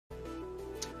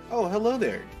Oh, hello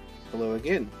there. Hello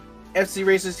again. FC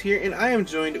Racers here, and I am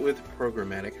joined with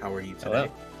Programmatic. How are you today?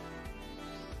 Hello.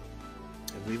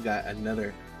 And we've got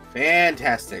another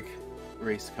fantastic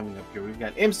race coming up here. We've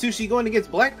got Msushi going against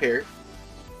blackpear,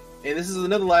 and this is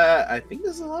another live. I think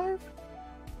this is live.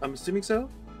 I'm assuming so,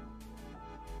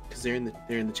 because they're in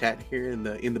the chat here in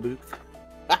the booth.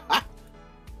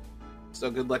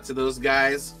 So good luck to those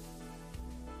guys.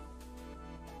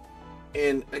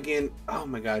 And again, oh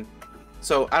my god.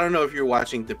 So I don't know if you're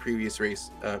watching the previous race,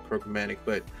 Programmatic,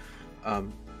 but I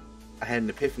had an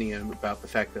epiphany about the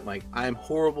fact that like I'm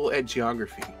horrible at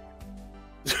geography.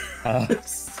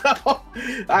 So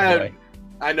I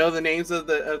know the names of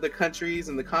the countries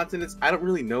and the continents. I don't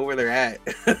really know where they're at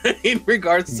in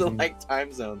regards to like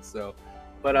time zones. So,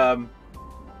 but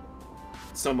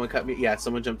someone cut me. Yeah,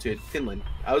 someone jumped to it. Finland.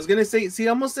 I was gonna say, see, I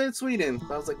almost said Sweden.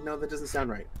 But I was like, no, that doesn't sound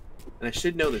right. And I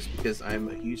should know this because I'm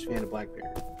a huge fan of blackpear.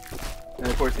 And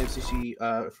of course, Msushi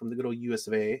from the good old US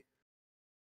of A.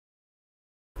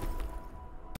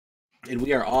 And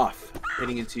we are off,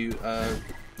 heading into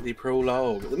the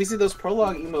prologue. Let me see those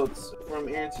prologue emotes from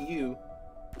Aaron to you.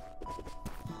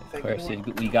 Of course,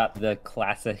 we got the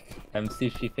classic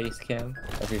Msushi face cam,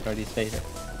 everybody's favorite.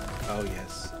 Oh,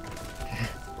 yes.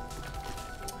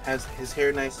 Has his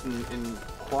hair nice and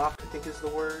coiffed, I think is the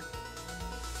word.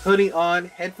 Hoodie on,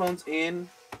 headphones in,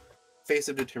 face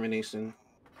of determination.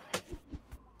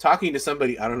 Talking to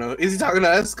somebody, I don't know. Is he talking to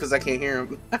us? Because I can't hear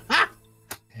him.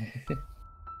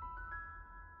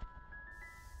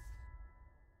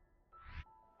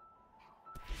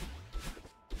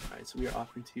 Alright, so we are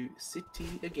off into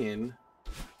City again.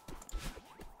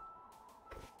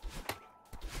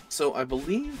 So I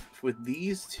believe with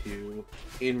these two,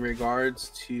 in regards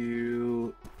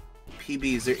to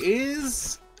PBs, there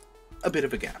is a bit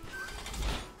of a gap,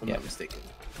 if I'm not mistaken.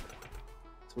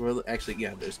 So we're actually,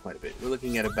 yeah, there's quite a bit. We're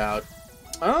looking at about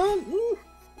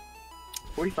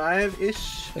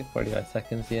 45-ish. Like 45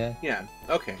 seconds, yeah. Yeah.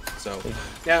 Okay. So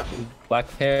yeah,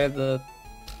 blackpear the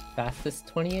fastest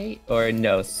 28, or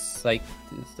no? Psych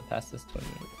is the fastest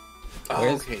 28.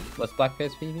 Oh, okay. What's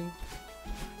blackpear's PB?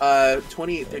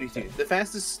 28:32. The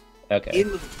fastest. Okay.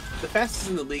 The fastest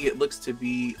in the league, it looks to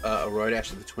be Aurora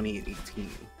Dash of the 28:18.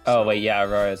 Oh wait, yeah,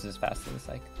 Aurora's is faster than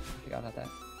Psych. I forgot about that.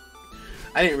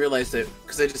 I didn't realize that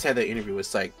because I just had that interview with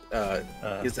Psych.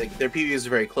 It's like their PB is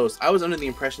very close. I was under the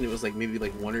impression it was like maybe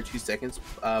like 1 or 2 seconds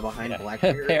behind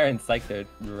blackpear. Pear and Psych, they're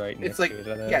right next to each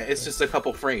other. Yeah, it's just a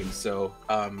couple frames. So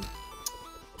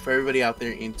for everybody out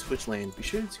there in Twitch land, be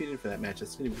sure to tune in for that match.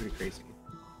 It's going to be pretty crazy.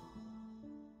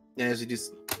 And as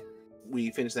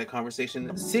we finish that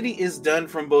conversation, City is done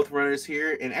from both runners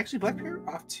here, and actually blackpear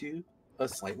off to a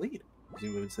slight lead as we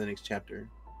move into the next chapter.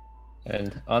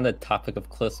 And on the topic of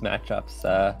close matchups,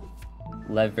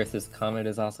 Lev versus Comet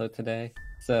is also today,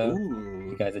 so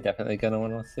you guys are definitely gonna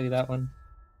want to see that one.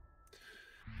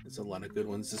 There's a lot of good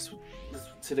ones this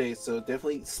today, so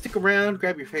definitely stick around,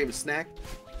 grab your favorite snack,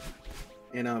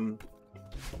 and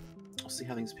we'll see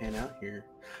how things pan out here.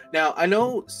 Now I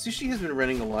know Sushi has been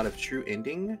running a lot of true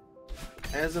ending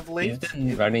as of late. He's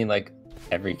been running like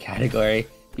every category.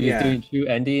 He was doing true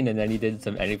ending, and then he did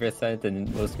some any %,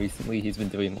 and most recently he's been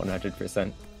doing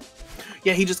 100%.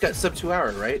 Yeah, he just got sub 2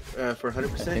 hour, right? For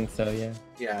 100%. I think so, yeah.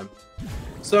 Yeah.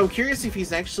 So I'm curious if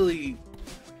he's actually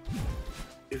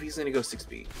gonna go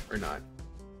 6B or not.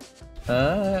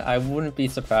 I wouldn't be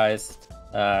surprised.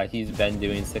 He's been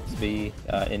doing 6B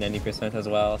in any % as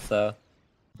well, so.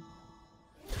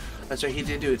 That's right. He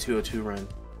did do a 202 run,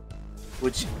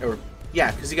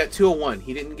 yeah, because he got 201.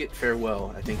 He didn't get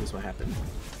farewell, I think is what happened.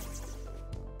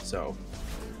 So.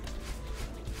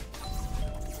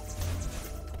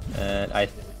 And I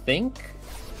think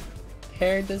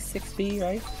Pear does 6B,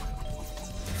 right?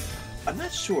 I'm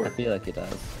not sure. I feel like he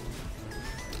does.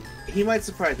 He might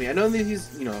surprise me. I know that he's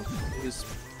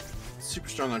super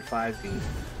strong on 5B.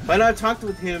 But I know I've talked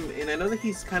with him, and I know that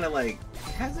he's kind of like,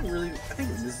 he hasn't really, I think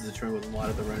this is a trend with a lot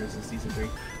of the runners in Season 3.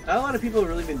 Not a lot of people have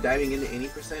really been diving into any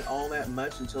 % all that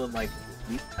much until like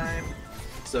week time.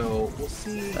 So we'll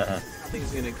see how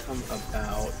things are going to come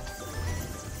about.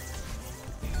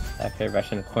 After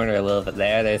rushing the corner a little bit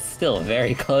there, they're still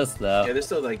very close though. Yeah, they're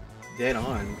still like dead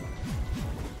on.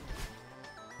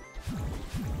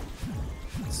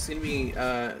 It's going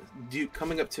to be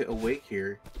coming up to Awake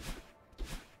here.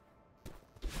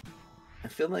 I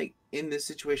feel like in this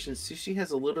situation, Sushi has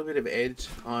a little bit of edge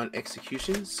on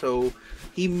execution, so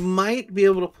he might be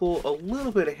able to pull a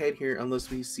little bit ahead here unless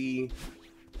we see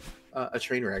a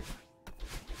train wreck.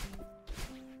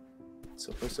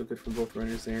 So far, so good from both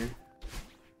runners there.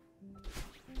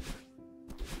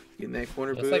 Getting that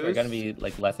corner boost. Looks like we're gonna be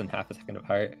like less than half a second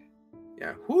apart.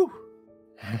 Yeah. Whew.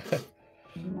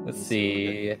 Let's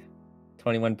see.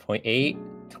 21.8,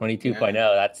 22.0.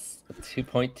 That's a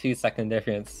 2.2 second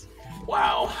difference.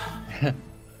 Wow.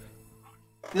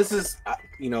 This is,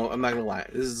 you know, I'm not gonna lie.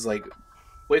 This is like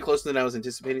way closer than I was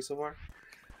anticipating so far.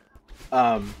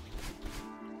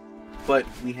 But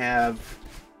we have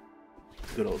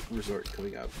good old resort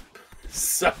coming up.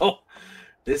 So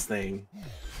this thing.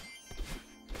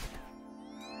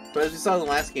 But as we saw in the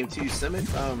last game too, Summit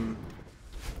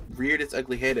reared its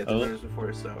ugly head at the runners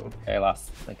before, so I lost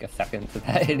like a second to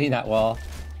that hitting that wall.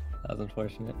 That was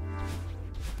unfortunate.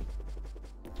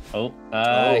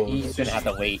 He's gonna have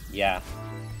to wait, yeah.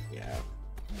 Yeah.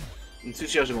 And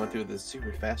Msushi also went through this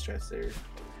super fast stress there.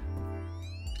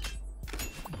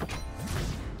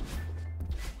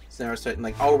 So now we're starting,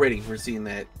 like, already we're seeing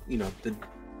that, you know, the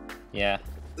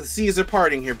seas are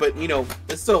parting here, but you know,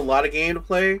 it's still a lot of game to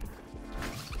play.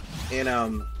 And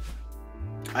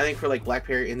I think for like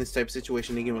blackpear in this type of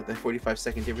situation, again with the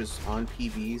 45-second difference on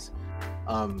PBs,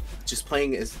 just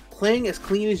playing as clean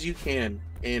as you can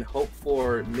and hope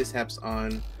for mishaps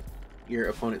on your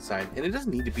opponent's side. And it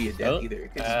doesn't need to be a death either.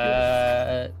 It could just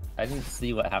be I didn't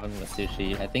see what happened with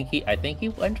Sushi. I think he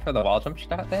went for the wall jump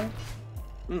shot there.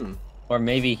 Or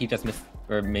maybe he just missed,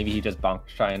 or maybe he just bonked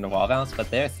trying to wall bounce,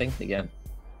 but they're synced again.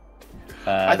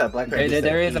 I thought blackpear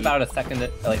there is about a second,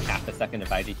 like half a second of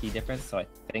IGT difference, so I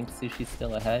think Sushi's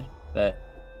still ahead, but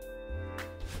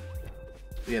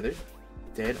yeah, they're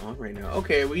dead on right now.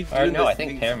 Okay, I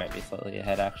think Pear might be slightly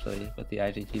ahead actually with the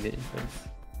IGT difference.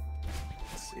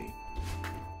 Let's see.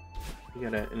 We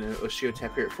got an Oshio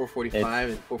tap here at 445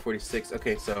 and 446.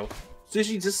 Okay, so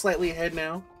Sushi just slightly ahead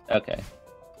now. Okay.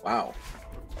 Wow.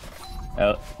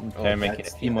 Pear making a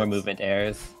few more movement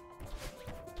errors.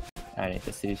 Adding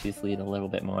to Sushi's lead a little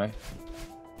bit more.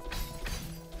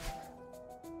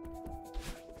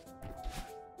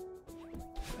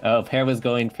 Pear was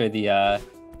going for the up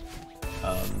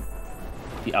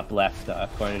left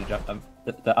corner jump,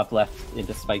 the up left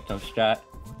into spike jump strat.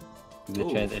 The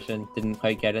transition didn't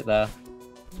quite get it though.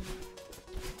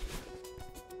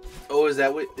 Oh, is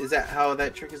that how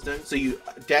that trick is done? So you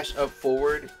dash up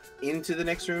forward into the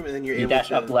next room, and then you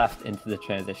dash up left into the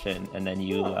transition, and then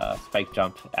you spike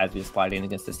jump as you're sliding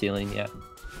against the ceiling. Yeah.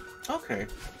 Okay.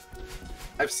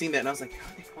 I've seen that, and I was like,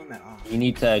 how are they pulling that off? You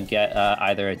need to get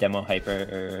either a demo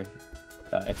hyper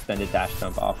or extended dash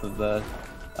jump off of the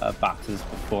boxes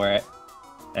before it,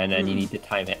 and then you need to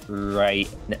time it right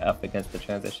up against the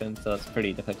transition. So it's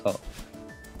pretty difficult.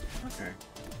 Okay.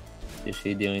 Is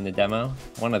she doing the demo?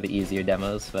 One of the easier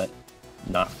demos, but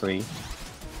not free.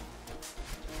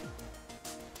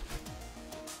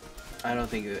 I don't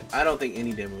think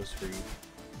any demo is free.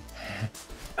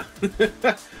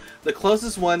 The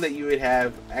closest one that you would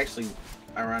have, actually,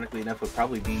 ironically enough, would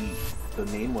probably be the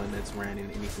main one that's ran in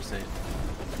 80%.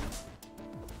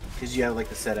 Because you have like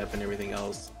the setup and everything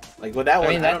else. Like with that one,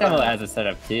 I mean, that demo has a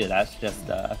setup too. That's just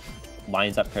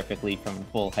lines up perfectly from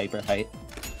full hyper height.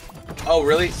 Oh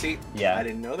really? See, yeah, I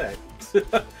didn't know that.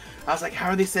 I was like, how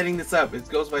are they setting this up? It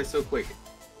goes by so quick.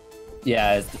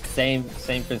 Yeah, it's the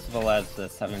same principle as the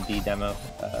 7B demo.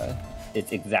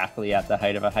 It's exactly at the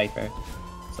height of a hyper.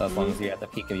 So as long as you're at the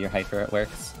peak of your hyper, it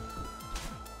works.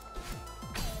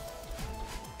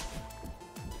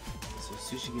 So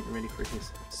Sushi getting ready for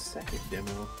his second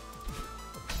demo.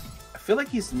 I feel like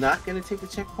he's not going to take the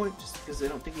checkpoint just because I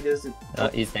don't think he doesn't. Oh,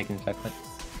 he's taking the checkpoint.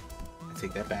 I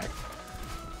take that back.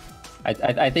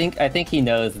 I think he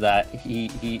knows that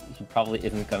he probably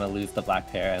isn't going to lose the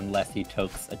blackpear unless he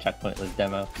chokes a checkpointless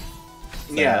demo.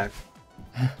 So, yeah.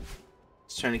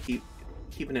 Just trying to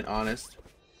keeping it honest.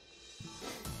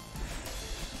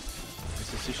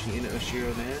 So Sushi into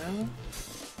Oshiro now.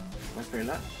 Blackpear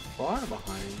not far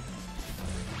behind.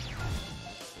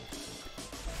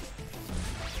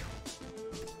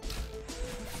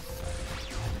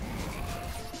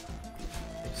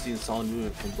 I've seen solid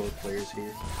movement from both players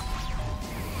here.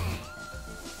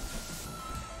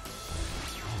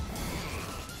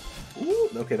 Ooh,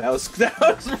 okay, that was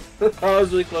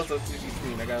really close on Sushi's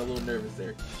screen. I got a little nervous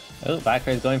there. Oh,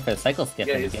 blackpear is going for a cycle skip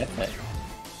and he gets it.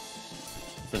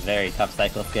 It's a very tough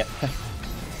cycle skip.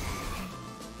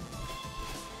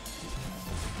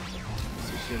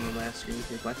 Sushi on the last screen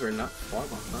here. Blackpear not far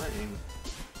behind.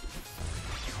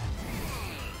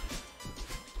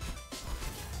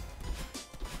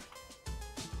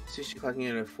 Sushi clocking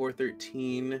in at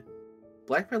 413.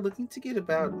 Blackpear looking to get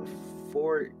about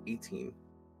 418.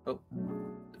 Oh,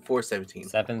 417.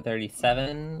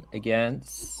 737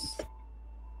 against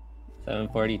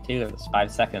 742. That's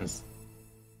 5 seconds.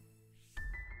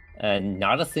 And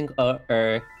not a single,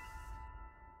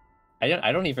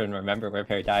 I don't even remember where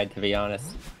Pear died, to be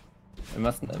honest. It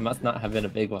must not have been a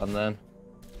big one then.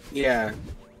 Yeah.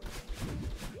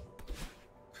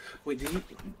 Wait, did you?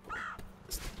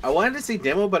 I wanted to say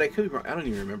demo, but I could be wrong. I don't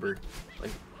even remember.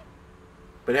 Like,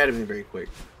 but it had to be very quick.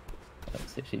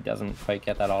 Let's see if she doesn't quite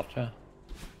get that ultra.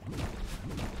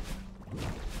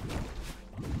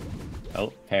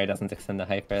 Oh, Pear doesn't extend the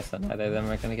hyper, so neither of them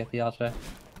are gonna get the ultra.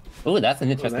 Oh, that's an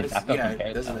interesting backup. Yeah,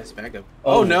 Pear, that's a nice backup.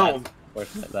 Oh, Oh no! That's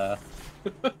unfortunate though.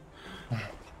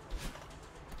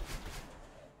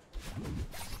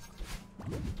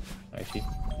 Where is she?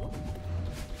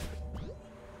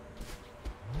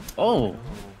 Oh!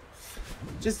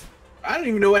 Just, I don't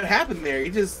even know what happened there. He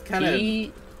just kind of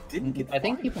didn't get. I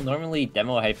think people normally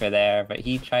demo hyper there, but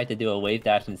he tried to do a wave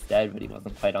dash instead, but he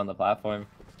wasn't quite on the platform.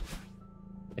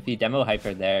 If he demo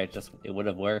hyper there, it would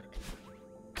have worked.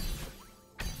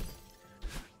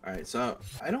 All right, so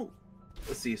I don't.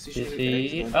 Let's see.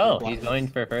 Oh, he's going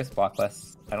for first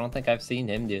blockless. I don't think I've seen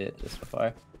him do this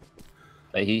before.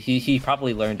 But he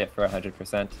probably learned it for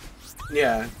 100%.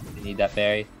 Yeah. You need that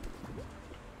berry.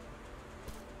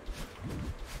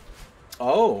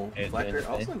 Oh, blackpear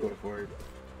also going for it.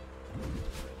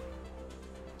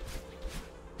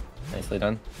 Nicely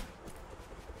done.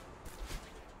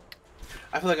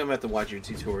 I feel like I'm gonna have to watch your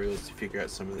tutorials to figure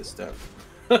out some of this stuff.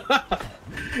 I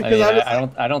mean,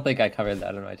 I don't think I covered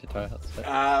that in my tutorials.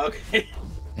 Okay.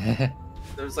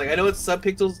 I was like, I know it's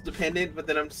subpixels dependent, but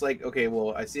then I'm just like, okay,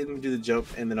 well, I see them do the jump,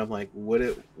 and then I'm like, what?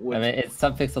 I mean, it's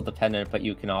subpixel dependent, but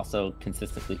you can also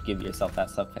consistently give yourself that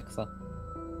subpixel.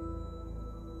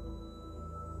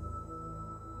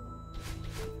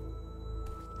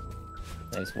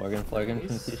 Nice Morgan Flurgan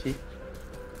from Msushi.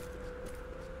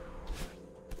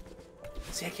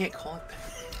 See, I can't call it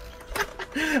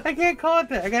that. I can't call it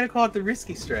that. I gotta call it the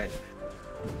risky strat.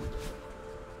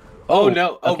 Oh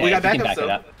no! Oh, okay, we got backup. Back it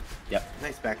up. Yep.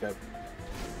 Nice backup.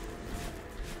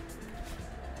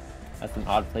 That's an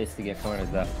odd place to get cornered,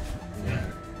 though. Yeah.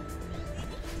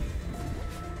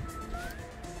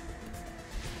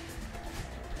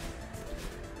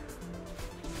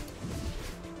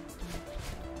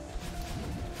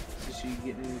 So she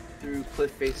getting through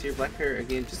cliff face here. blackpear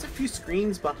again, just a few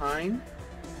screens behind.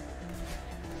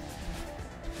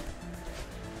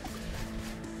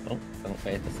 Oh, don't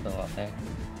wait, it's still out there.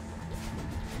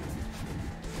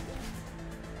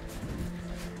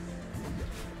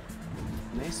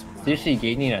 Nice. Msushi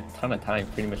gaining a ton of time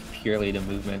pretty much purely to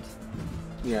movement.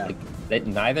 Yeah. Like,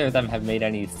 neither of them have made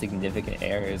any significant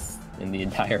errors in the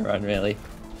entire run, really.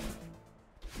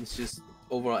 It's just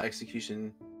overall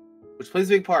execution, which plays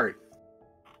a big part.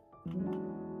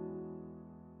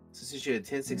 So she had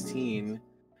 10-16.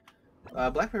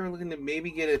 blackpear looking to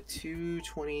maybe get a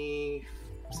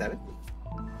 227?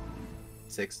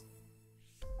 6.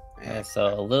 Yeah,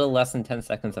 so a little less than 10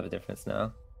 seconds of a difference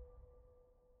now.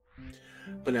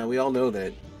 But now we all know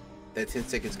that 10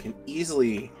 seconds can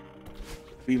easily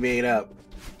be made up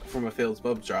from a failed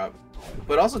bub drop.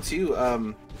 But also too,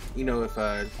 you know, if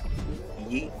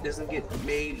yeet doesn't get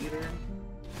made either.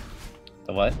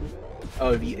 The what?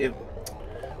 Oh, what do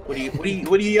you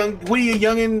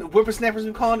youngin whippersnappers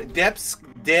been calling it?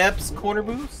 Depths corner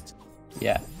boost?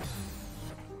 Yeah.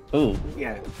 Ooh.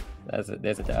 Yeah. There's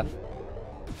a death.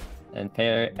 And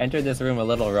Pear entered this room a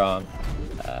little wrong.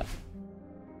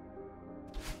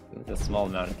 There's a small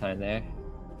amount of time there.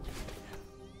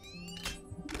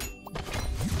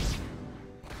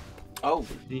 Oh.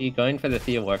 Going for the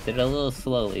Thea Warp. Did it a little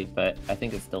slowly, but I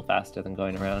think it's still faster than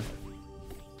going around.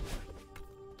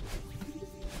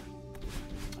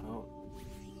 Oh.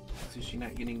 So she's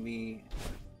not getting the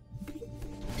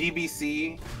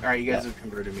DBC. Alright, you guys have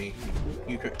converted me.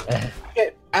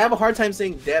 I have a hard time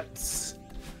saying depths.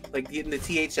 Like getting the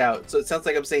TH out. So it sounds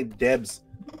like I'm saying Debs.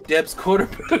 Debs quarter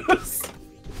boost.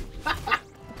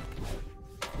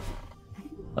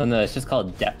 Oh no, it's just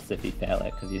called depths if you fail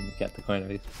it, because you didn't get the corner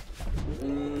boost.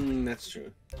 That's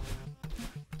true.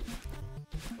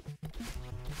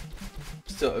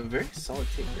 Still a very solid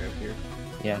take grab here.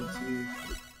 Yeah.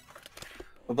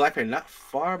 Well, blackpear not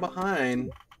far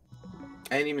behind.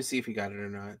 I didn't even see if he got it or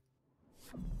not.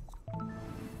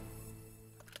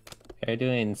 They're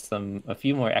doing a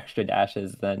few more extra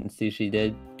dashes than Msushi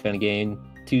did. Gonna gain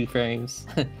 2 frames.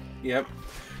 Yep.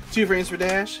 2 frames per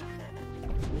dash.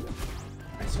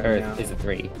 Or is it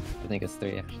 3? I think it's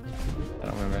 3 actually. I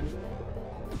don't remember.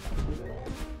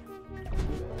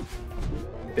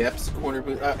 Beps, corner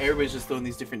boost. Everybody's just throwing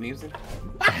these different names in.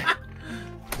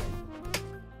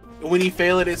 When you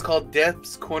fail it, it's called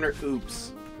Depths Corner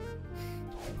Oops.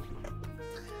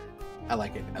 I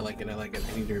like it. I like it. I like it.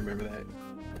 I need to remember that.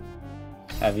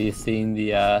 Have you seen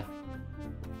the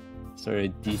sort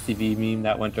of DCV meme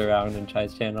that went around in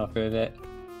Chai's channel for a bit?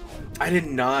 I did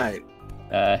not.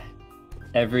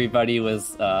 Everybody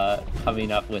was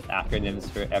coming up with acronyms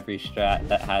for every strat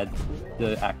that had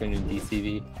the acronym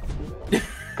DCV.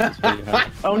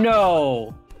 Oh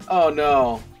no! Oh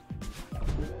no!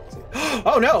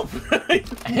 Oh no!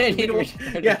 We don't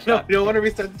want to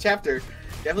restart the chapter.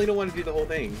 Definitely don't want to do the whole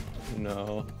thing.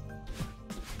 No.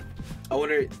 I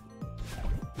wonder,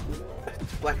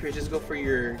 blackpear, just go for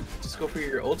your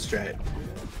old strat.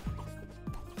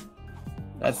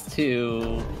 That's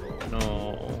too.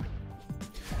 No.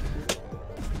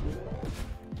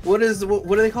 What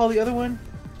do they call the other one?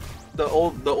 The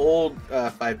old 5B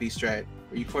strat.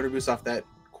 Where you corner boost off that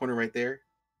corner right there.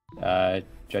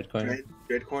 Dread corner.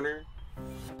 Dread corner.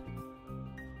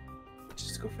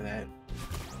 Just go for that.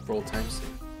 For old time's sake.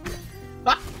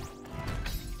 Ah!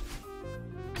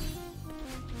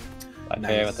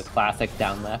 Blackpear with the classic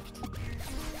down left.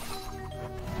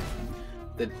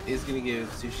 That is gonna give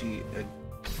Sushi a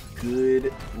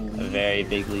good lead. A very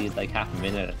big lead, like half a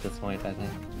minute at this point, I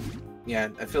think. Yeah,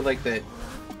 I feel like that.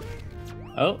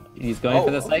 Oh, he's going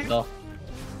for the cycle.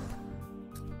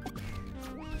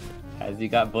 Has he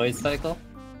got boys cycle?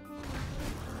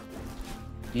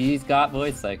 He's got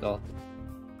boys cycle.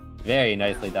 Very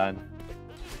nicely done.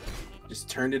 Just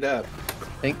turned it up.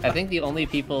 I think the only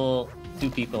two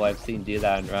people I've seen do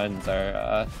that in runs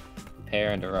are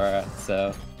Pear and Aurora,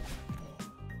 so.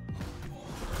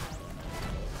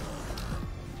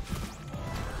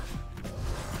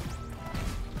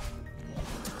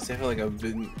 I feel like I've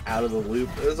been out of the loop.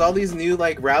 There's all these new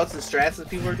like routes and strats that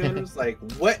people are doing. It's like,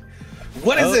 what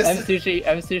is this?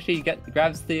 Msushi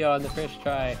grabs Theo on the first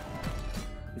try.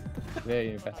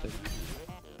 Very impressive.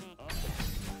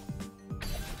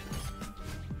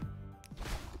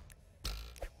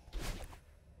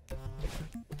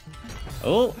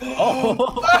 Oh!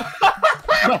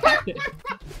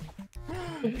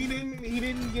 He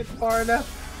didn't get far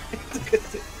enough.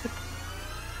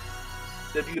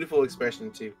 The beautiful expression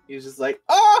too. He was just like,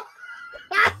 oh!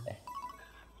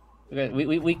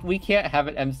 we can't have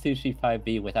an Msushi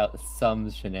 5B without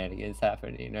some shenanigans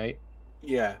happening, right?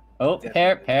 Yeah. Oh,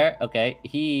 definitely. Pear. Okay,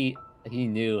 he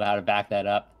knew how to back that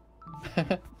up.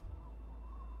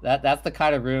 That's the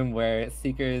kind of room where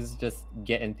seekers just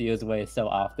get in Theo's way so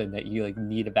often that you like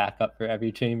need a backup for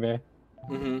every chamber.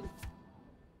 Mm-hmm.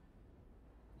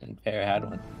 And Pear had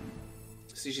one.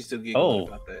 Sushi's still giggling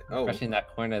about that. Oh, crushing that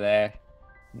corner there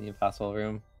in the impossible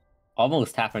room.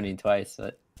 Almost happening twice,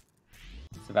 but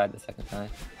survived the second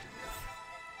time.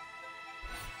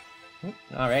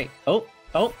 All right. Oh.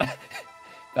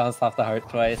 Bounced off the heart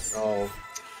twice. Oh,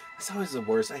 that's always the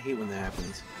worst. I hate when that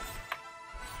happens.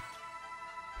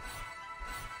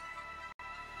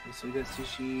 So we got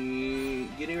Sushi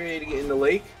getting ready to get in the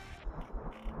lake.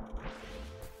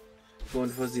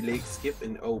 Going towards the lake skip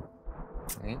and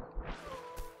Right.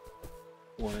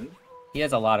 One. He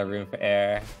has a lot of room for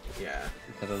error. Yeah.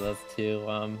 Because of those two.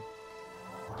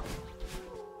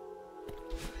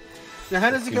 Now how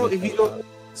does it go if you go?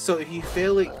 So if you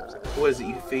fail it, what is it?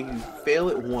 You fail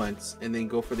it once and then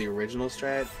go for the original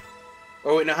strat.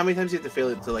 Oh wait, now how many times do you have to fail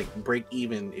it to like break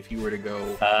even if you were to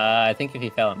go? I think if you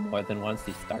fail it more than once,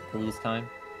 you start to lose time.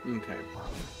 Okay.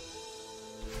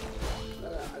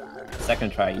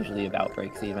 Second try usually about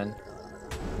breaks even,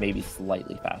 maybe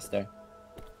slightly faster.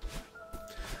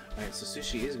 Alright, so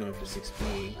Sushi is going for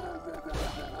 6B.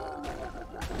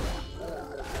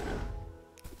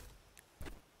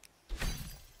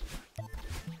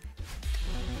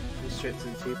 Straight to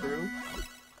the tape room.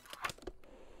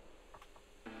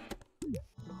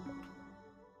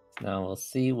 Now we'll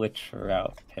see which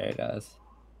route Pear does.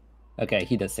 Okay,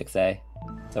 he does 6A.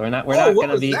 So we're not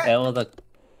gonna be able to.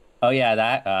 Oh yeah,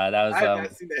 that was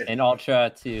an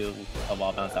ultra to a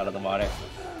wall bounce out of the water.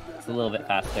 It's a little bit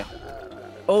faster.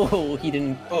 Oh, he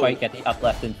didn't quite get the up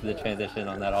left into the transition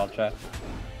on that ultra,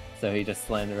 so he just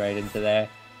slammed right into there.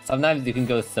 Sometimes you can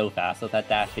go so fast with that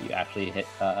dash that you actually hit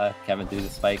Kevin through the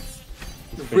spikes.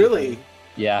 Really? Funny.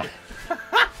 Yeah.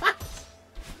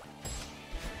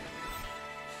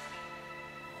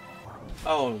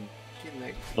 Oh, getting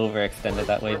that. Overextended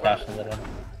that wave dash a little.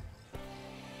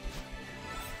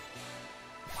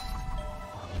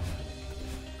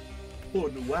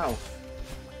 Oh wow.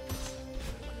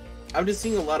 I'm just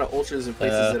seeing a lot of ultras in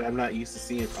places that I'm not used to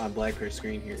seeing on blackpear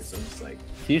screen here, so I'm just like...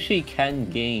 Msushi can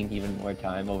gain even more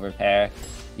time over Pear,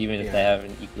 even if they have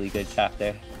an equally good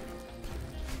chapter.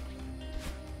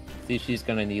 Sushi's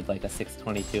gonna need like a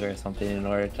 622 or something in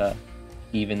order to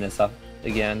even this up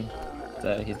again,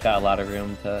 so he's got a lot of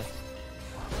room to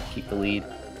keep the lead. I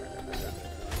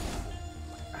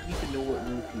don't even know what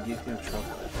move can give him trouble.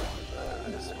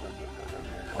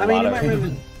 I mean, he might run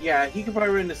into, yeah, he could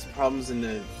probably run into some problems in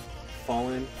the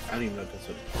Fallen. I don't even know if that's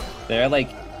what. There are like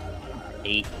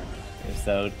 8 or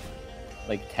so,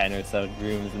 like 10 or so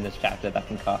rooms in this chapter that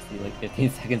can cost you like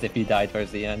 15 seconds if you die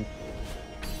towards the end.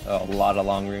 Oh, a lot of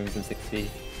long rooms in 6B.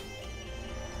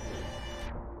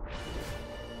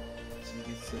 So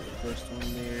he gets the first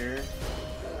one there.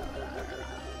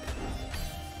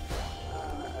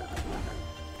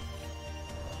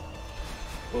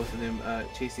 Both of them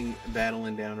chasing,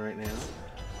 battling down right now.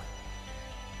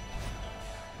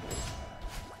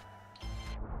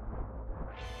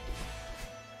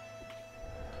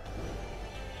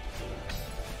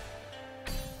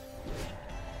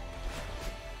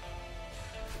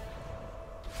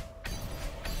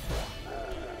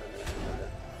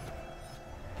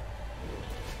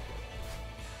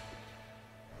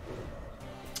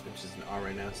 Which is an R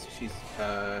right now. So she's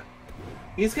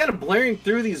he's kind of blaring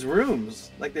through these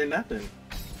rooms like they're nothing.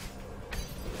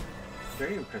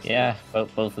 Very impressive. Yeah,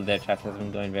 both of their chapters have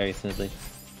been going very smoothly.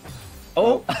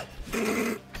 Oh,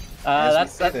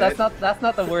 that's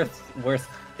not the worst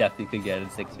death you could get in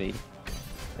 6B.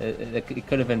 It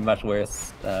could have been much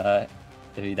worse if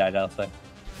he died elsewhere.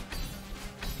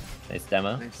 Nice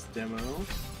demo. Nice demo.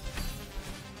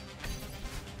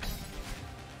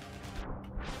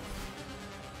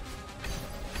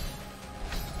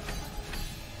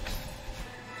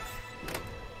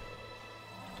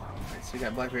 So we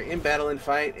got blackpear in battle and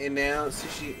fight, and now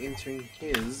Sushi entering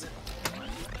his.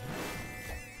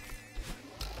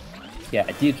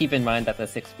 Yeah, do keep in mind that the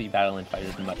 6B battle and fight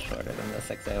is much shorter than the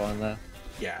 6A one, though.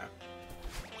 Yeah.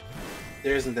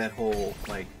 There isn't that whole,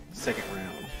 like, second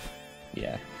round.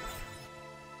 Yeah.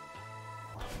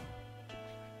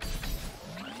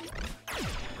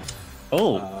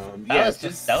 Oh, that was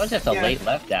just a late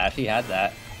left dash. He had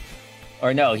that.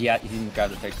 Or no, he didn't grab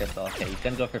the third crystal. Okay, he's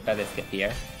gonna go for feather skip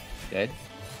here. Good.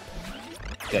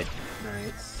 Good.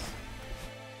 Nice.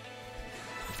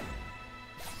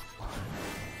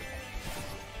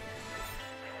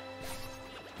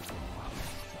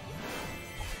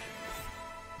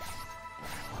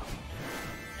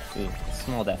 Ooh,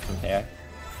 small death from there.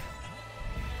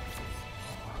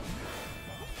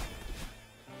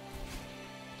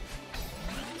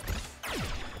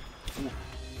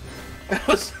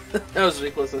 That was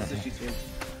really close. That's Sushi's team.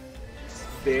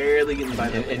 Barely getting by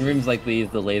them. In rooms like these,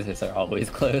 the lasers are always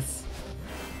close.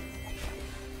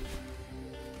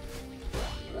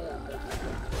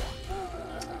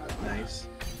 Nice.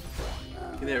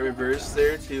 Get that reverse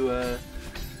there to I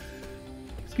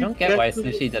don't get why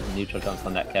Sushi does neutral jumps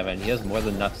on that Kevin. He has more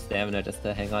than enough stamina just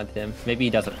to hang on to him. Maybe he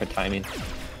does it for timing.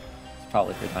 It's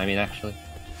probably for timing, actually.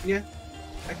 Yeah.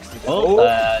 I can see that.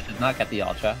 Oh, did not get the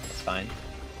ultra. That's fine.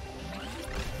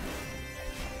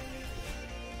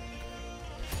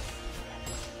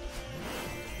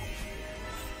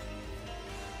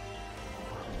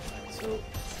 So,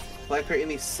 blackpear in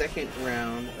the second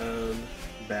round of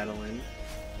battling.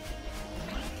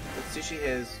 But Sushi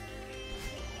has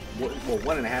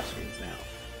 1.5 screens now.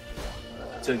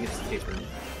 So he gets the taper.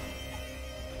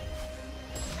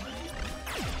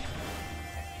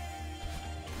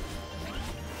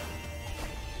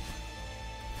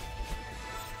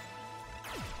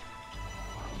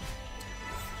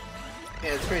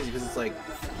 Yeah, it's crazy because it's like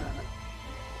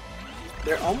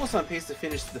they're almost on pace to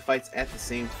finish the fights at the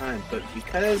same time, but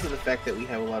because of the fact that we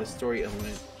have a lot of story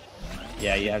element.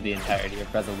 Yeah, you have the entirety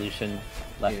of resolution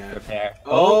left to prepare.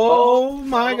 Oh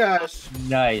my gosh!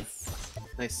 Nice.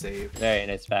 Nice save. Very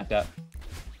nice backup.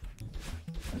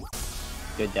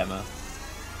 Good demo.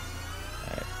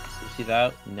 Alright, Sushi's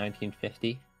out,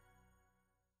 1950.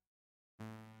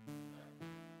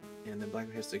 And then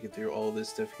blackpear has to get through all this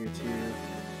stuff here too.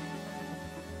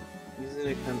 He's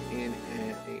gonna come in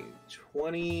at a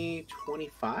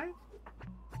 20-25?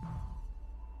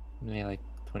 Maybe like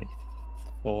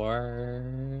 24.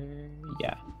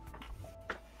 Yeah.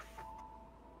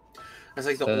 That's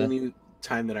like the only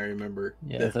time that I remember.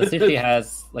 Yeah, so Sushi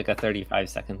has like a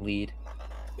 35-second lead.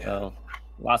 Yeah. So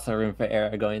lots of room for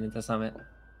error going into Summit.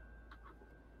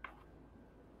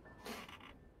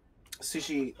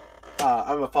 Sushi,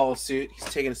 I'm gonna follow suit. He's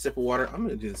taking a sip of water. I'm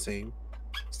gonna do the same.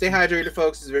 Stay hydrated,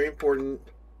 folks. It's very important.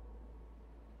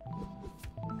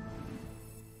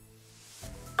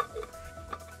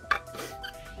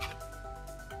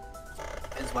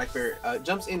 As blackpear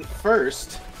jumps in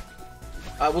first.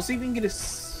 We'll see if we can get a...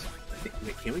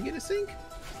 Can we get a sync?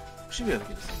 We should be able to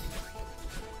get a sync.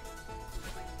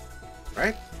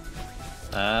 Right?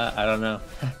 I don't know.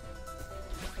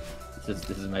 This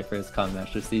is my first Con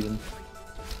Master season.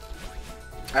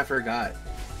 I forgot.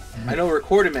 I know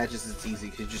recorded matches it's easy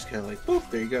because you just kind of like, boop,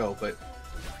 there you go. But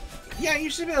Yeah,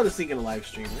 you should be able to sync in a live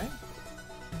stream, right?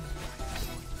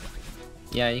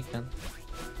 Yeah, you can.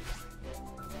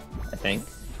 I think.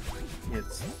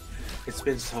 It's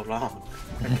been so long.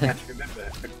 I can't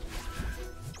remember.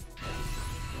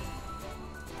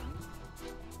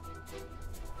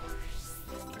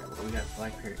 Alright, well, we got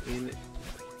blackpear in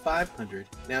 500.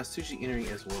 Now Sushi entering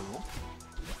as well.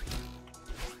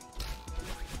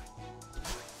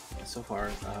 So far,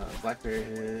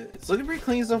 blackpear, it's looking pretty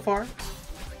clean so far.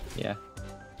 Yeah.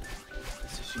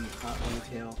 Sushi hot on the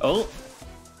tail. Oh!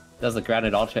 That was a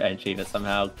Grounded Ultra entry, but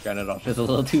somehow Grounded Ultra's a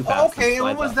little too fast. Okay, and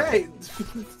what was that?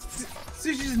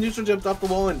 Sushi just neutral jumped off the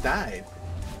wall and died.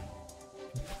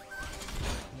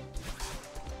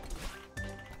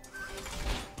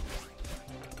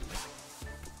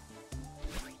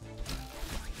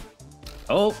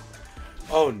 Oh!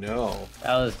 Oh no.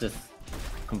 That was just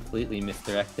completely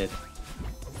misdirected.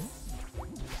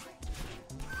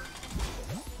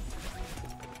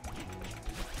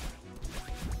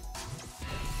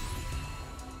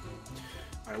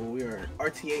 Alright, well, we are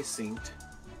RTA synced.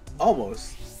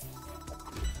 Almost.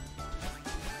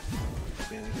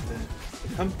 Yeah,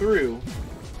 to come through.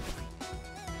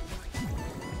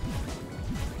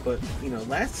 But, you know,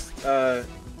 last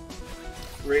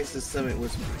race's summit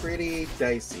was pretty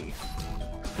dicey.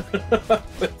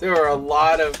 But there were a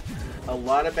lot of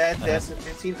bad deaths in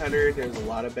 1500. There's a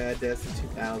lot of bad deaths in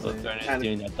 2000. So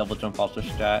doing that double jump ultra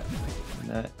strat in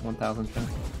that 1000 jump.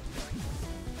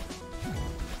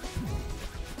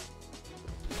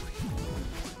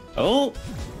 Oh!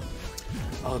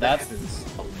 Oh, that happens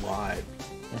a lot.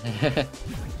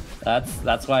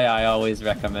 That's why I always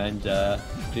recommend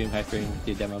Dream Hypering with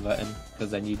your demo button,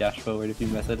 because then you dash forward if you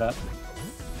mess it up.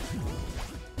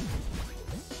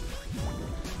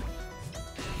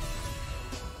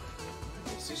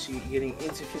 Sushi getting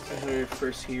into 1500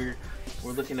 first here.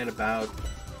 We're looking at about...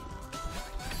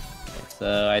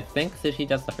 So I think Sushi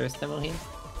does the first demo here?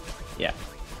 Yeah.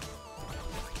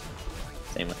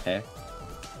 Same with Hair.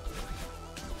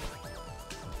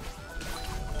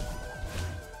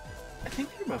 I think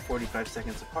they're about 45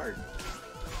 seconds apart.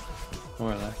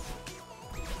 More or less.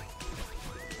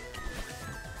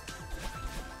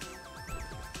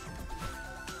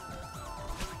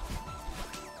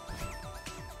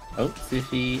 Oh,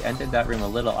 Sushi entered that room a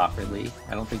little awkwardly.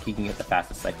 I don't think he can get the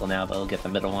fastest cycle now, but he'll get the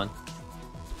middle one.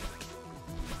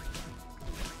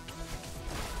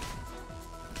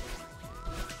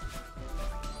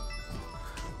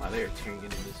 Wow, they are tearing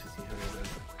into this 1500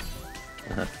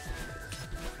 though.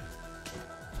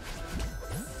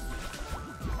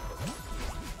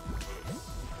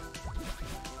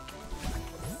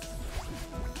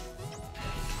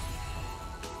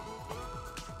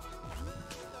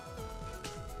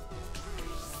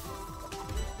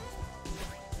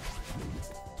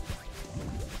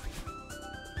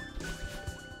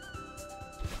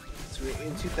 So we're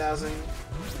in 2000.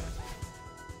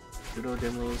 Good old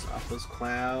demos off those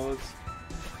clouds.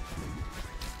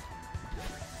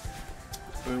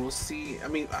 I mean, we'll see. I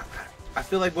mean, I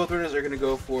feel like both runners are gonna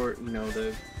go for, you know,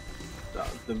 the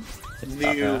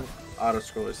new auto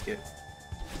scroller skip.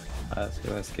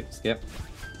 Skip.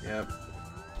 Yep.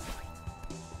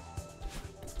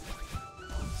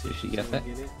 Sushi gets it.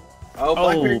 Oh,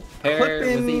 blackpear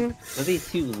Pear, was he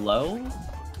too low?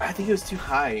 I think it was too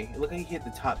high. It looked like he hit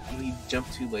the top. He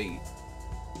jumped too late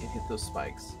and hit those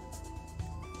spikes.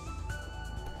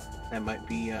 That might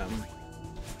be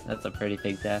That's a pretty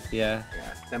big death, yeah.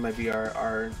 yeah, that might be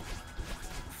our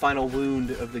final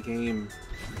wound of the game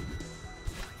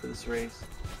for this race.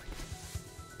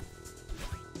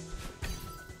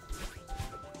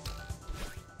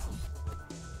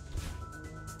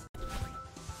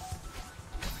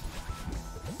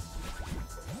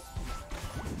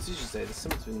 You should say the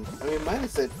summit's been. I mean,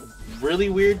 minus that really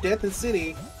weird death in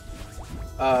city.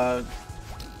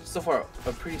 So far,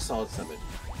 a pretty solid summit.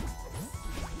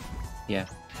 Yeah.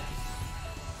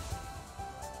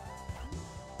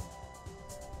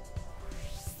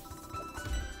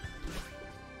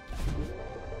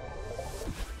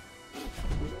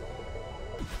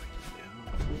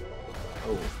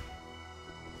 Oh.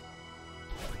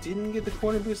 Didn't get the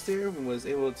corner boost there and was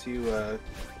able to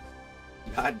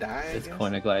not die. Just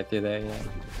corner glide through there, yeah.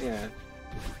 Yeah.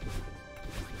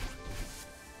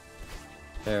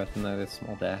 There with another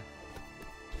small dash.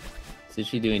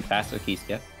 Sushi doing faster key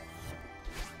skip.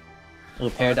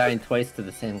 Little pair dying twice to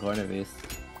the same corner boost.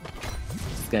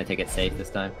 Just gonna take it safe this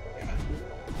time. Yeah.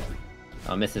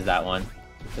 Oh, misses that one.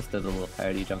 Just does a little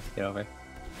parody jump to get over.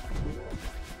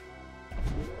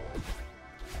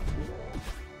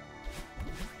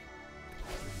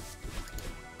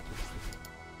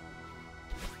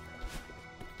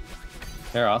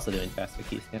 They're also doing faster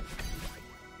key skip.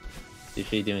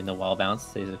 Usually doing the wall bounce,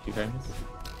 saves a few frames.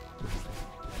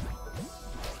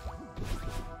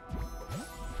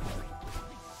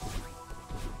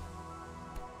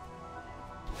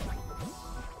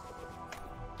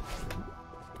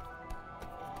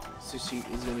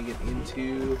 Msushi is going to get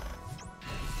into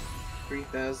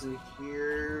 3,000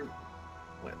 here.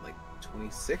 What, like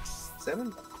 26,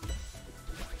 7?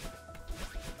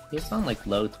 He's on like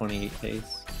low 28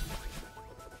 pace.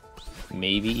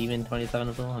 Maybe even 27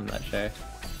 of them, I'm not sure.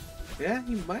 Yeah,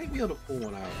 he might be able to pull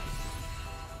one out.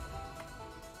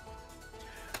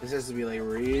 This has to be like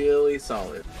really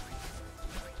solid.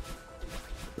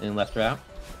 And left route.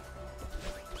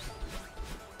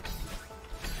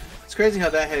 It's crazy how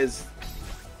that has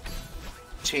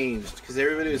changed because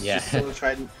everybody was just so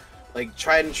tried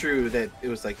and true that it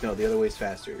was like, no, the other way's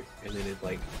faster, and then it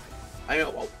like, I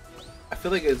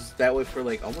feel like it's that way for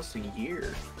like almost a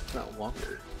year, if not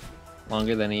longer.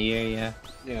 Longer than a year, yeah.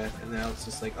 Yeah, and now it's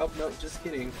just like, oh no, just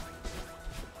kidding.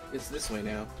 It's this way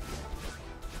now.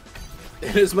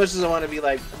 And as much as I want to be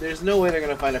like, there's no way they're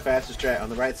gonna find a faster strat on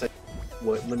the right side,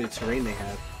 what limited terrain they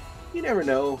have. You never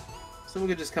know. Someone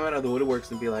could just come out of the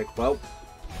woodworks and be like, well,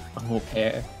 Oh,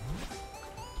 pair.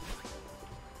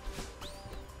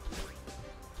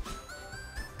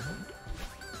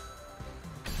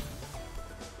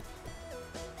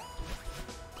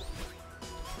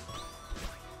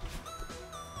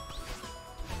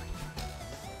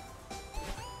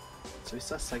 so he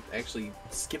sus like actually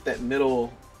skip that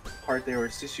middle part there where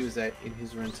Sushi was at in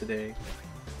his run today.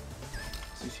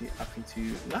 Sushi opting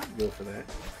to not go for that.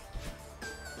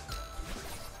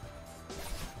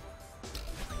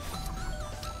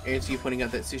 And so you pointing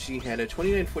out that Sushi had a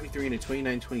 29.43 and a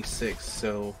 29.26,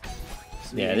 so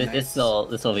Yeah, this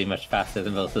will be much faster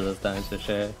than both of those times for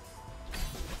sure.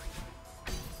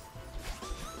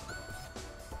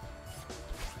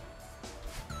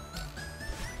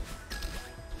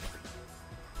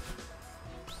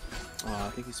 Aw,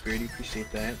 thank you, Spirit.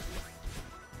 Appreciate that.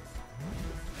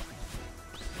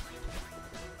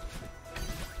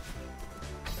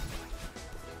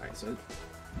 Alright, so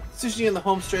Sushi in the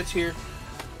home stretch here.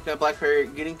 Got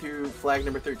blackpear getting through flag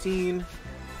number 13.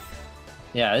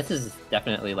 Yeah, this is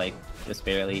definitely like just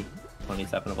barely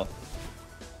 27able.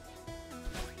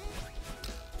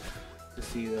 To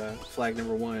see flag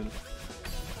number 1.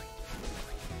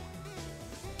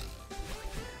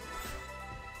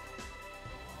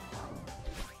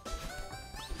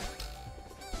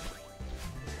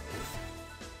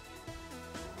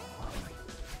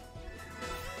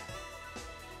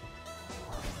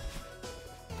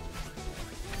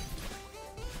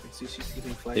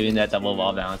 Doing that double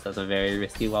wall bounce, that's a very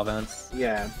risky wall bounce.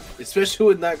 Yeah, especially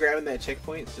with not grabbing that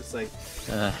checkpoint, it's just like...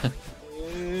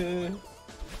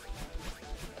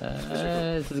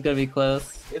 this is gonna be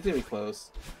close. It's gonna be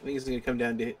close. I think it's gonna come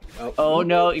down to... Oh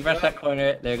no, he rushed that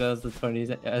corner. There goes the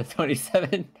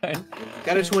 27.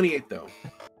 Got a 28 though.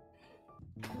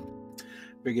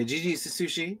 Very good. GG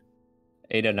Sushi.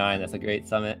 809, that's a great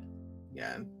summit.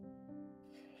 Yeah.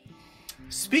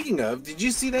 Speaking of, did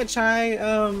you see that Chai?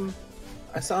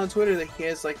 I saw on Twitter that he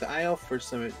has like the IL first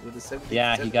summit with the 70.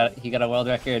 Yeah, he got a world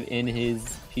record in his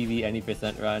PB any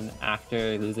percent run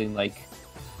after losing like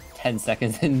 10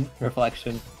 seconds in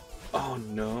reflection. Oh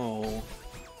no!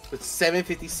 With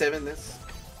 7:57, that's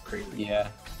crazy. Yeah.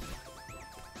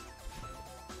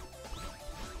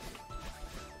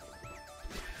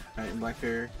 All right,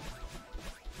 blackpear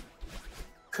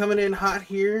coming in hot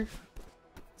here.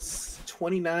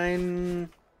 29,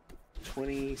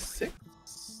 26.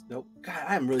 Nope. God,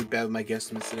 I'm really bad with my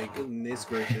guesstimates today. Goodness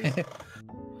gracious.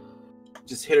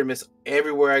 Just hit or miss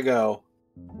everywhere I go.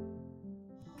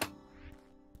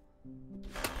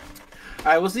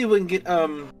 Alright, we'll see if we can get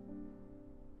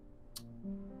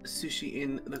Sushi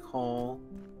in the call.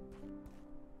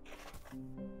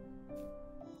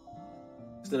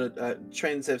 So,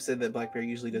 trends have said that blackpear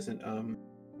usually doesn't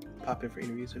pop in for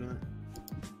interviews or not.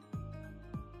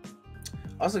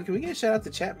 Also, can we get a shout out to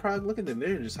Chat Prog? Look at them,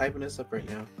 they're just hyping us up right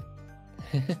now.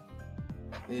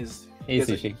 Hey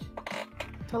Sushi.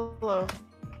 Hello.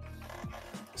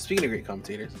 Speaking of great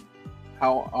commentators,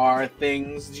 how are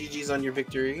things? GG's on your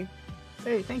victory.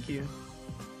 Hey, thank you.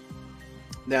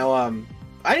 Now,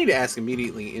 I need to ask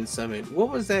immediately in Summit, what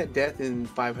was that death in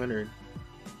 500?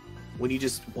 When you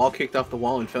just wall kicked off the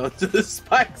wall and fell into the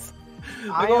spikes?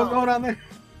 What was going on there?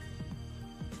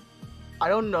 I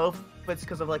don't know if it's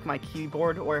because of like my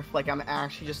keyboard or if like I'm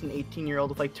actually just an 18-year-old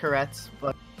with like Tourette's,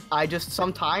 but I just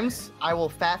sometimes I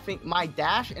will my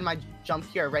dash and my jump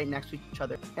key are right next to each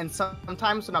other, and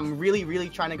sometimes when I'm really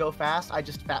trying to go fast, I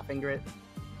just fat finger it,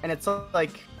 and it's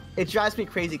like it drives me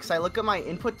crazy because I look at my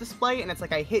input display and it's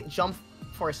like I hit jump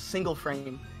for a single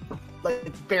frame, like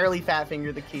it's barely fat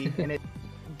finger the key, and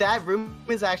that room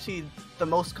is actually the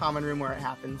most common room where it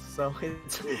happens. So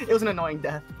it was an annoying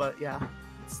death, but yeah,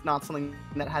 it's not something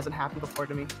that hasn't happened before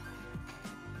to me.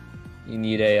 You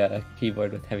need a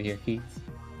keyboard with heavier keys.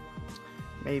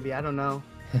 Maybe, I don't know.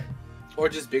 Or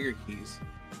just bigger keys,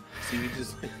 so you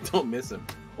just don't miss them.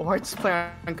 Or just play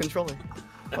on controller.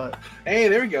 But hey,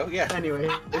 there we go. Yeah. Anyway.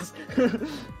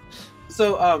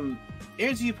 So,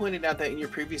 Aaron, you pointed out that in your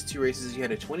previous 2 races you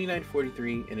had a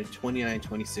 29.43 and a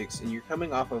 29.26, and you're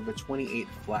coming off of a 28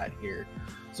 flat here.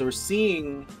 So we're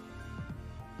seeing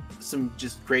some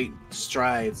just great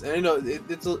strides, and I know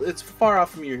it's far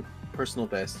off from your personal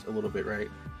best a little bit, right?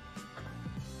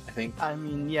 I think. I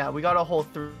mean, yeah, we got a whole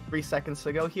 3 seconds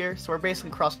to go here, so we're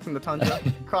basically crossing the tundra,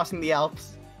 crossing the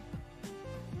Alps.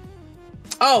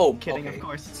 Oh, kidding, okay. Of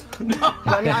course. No,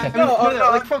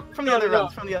 like from the other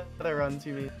runs, from the other runs,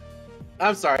 you mean?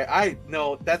 I'm sorry.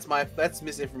 That's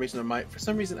misinformation on my. For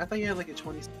some reason, I thought you had like a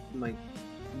 20, like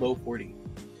low 40,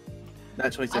 not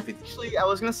 27.50. Actually, I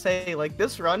was gonna say like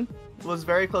this run was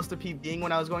very close to PBing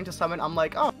when I was going to Summit. I'm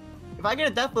like, oh, if I get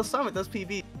a deathless Summit, that's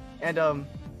PB. And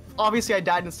obviously I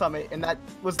died in Summit, and that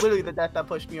was literally the death that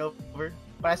pushed me over.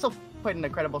 But I still played an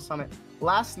incredible Summit.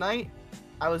 Last night,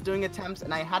 I was doing attempts,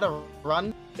 and I had a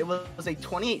run. It was a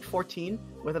 28.14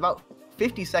 with about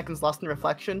 50 seconds lost in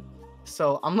reflection.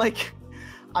 So I'm like,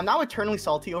 I'm now eternally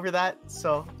salty over that.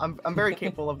 So I'm very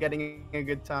capable of getting a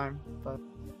good time. But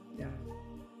yeah.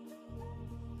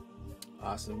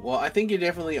 Awesome. Well, I think you're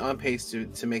definitely on pace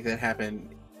to make that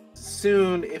happen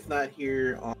soon, if not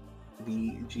here on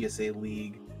the GSA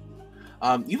League.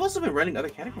 You've also been running other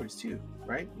categories too,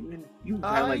 right? You've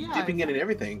kind of dipping in and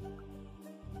everything.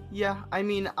 Yeah, I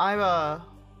mean,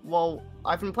 well,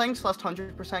 I've been playing Celeste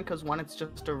 100% because one, it's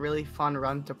just a really fun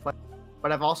run to play,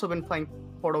 but I've also been playing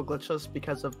Portal Glitchless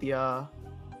because of the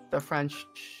French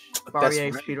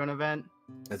Barrier Speedrun event.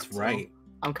 That's right.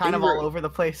 I'm kind of all over the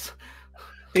place.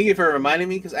 Thank you for reminding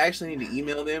me, because I actually need to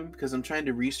email them because I'm trying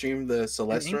to restream the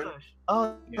Celeste run.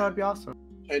 Oh, that'd be awesome.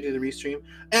 Trying to do the restream.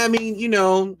 And I mean, you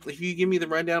know, if you give me the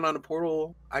rundown on the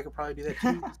Portal, I could probably do that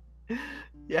too.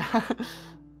 Yeah.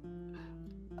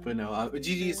 But no,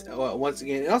 GG's once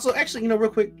again. And also, actually, you know,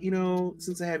 real quick, you know,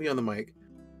 since I have you on the mic,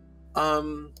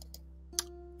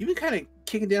 you've been kind of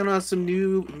kicking down on some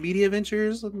new media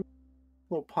ventures, little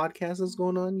podcast that's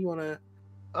going on. You want to?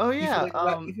 Oh yeah.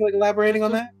 You feel like elaborating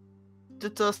on that?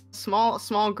 It's a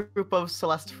small group of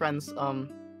Celeste friends.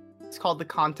 It's called the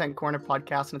Content Corner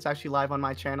Podcast, and it's actually live on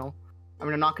my channel. I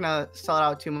mean, I'm not gonna sell it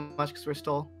out too much because we're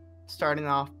still starting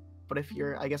off. But if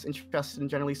you're, I guess, interested in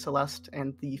generally Celeste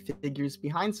and the figures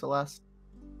behind Celeste,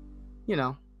 you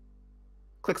know,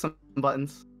 click some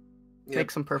buttons,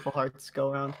 make some purple hearts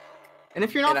go around. And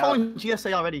if you're not following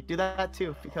GSA already, do that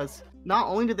too, because not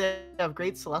only do they have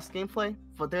great Celeste gameplay,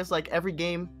 but there's like every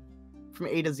game from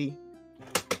A to Z,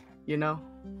 you know?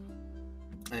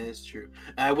 That is true.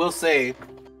 I will say,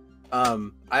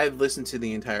 I've listened to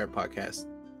the entire podcast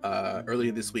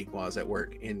earlier this week while I was at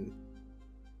work, and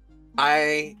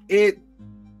it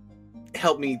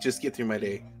helped me just get through my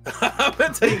day. I'm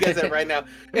gonna tell you guys that right now.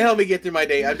 It helped me get through my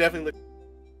day. I'm definitely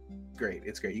great.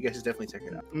 It's great. You guys should definitely check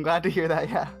it out. I'm glad to hear that.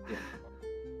 Yeah.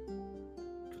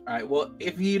 All right. Well,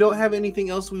 if you don't have anything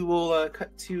else, we will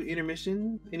cut to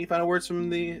intermission. Any final words from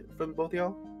both of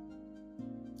y'all?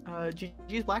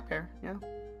 GG's blackpear. Yeah.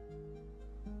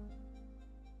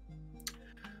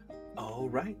 All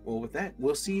right. Well, with that,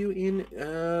 we'll see you in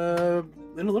a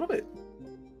little bit.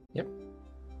 Yep.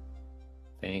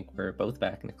 I think we're both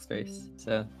back next race.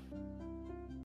 So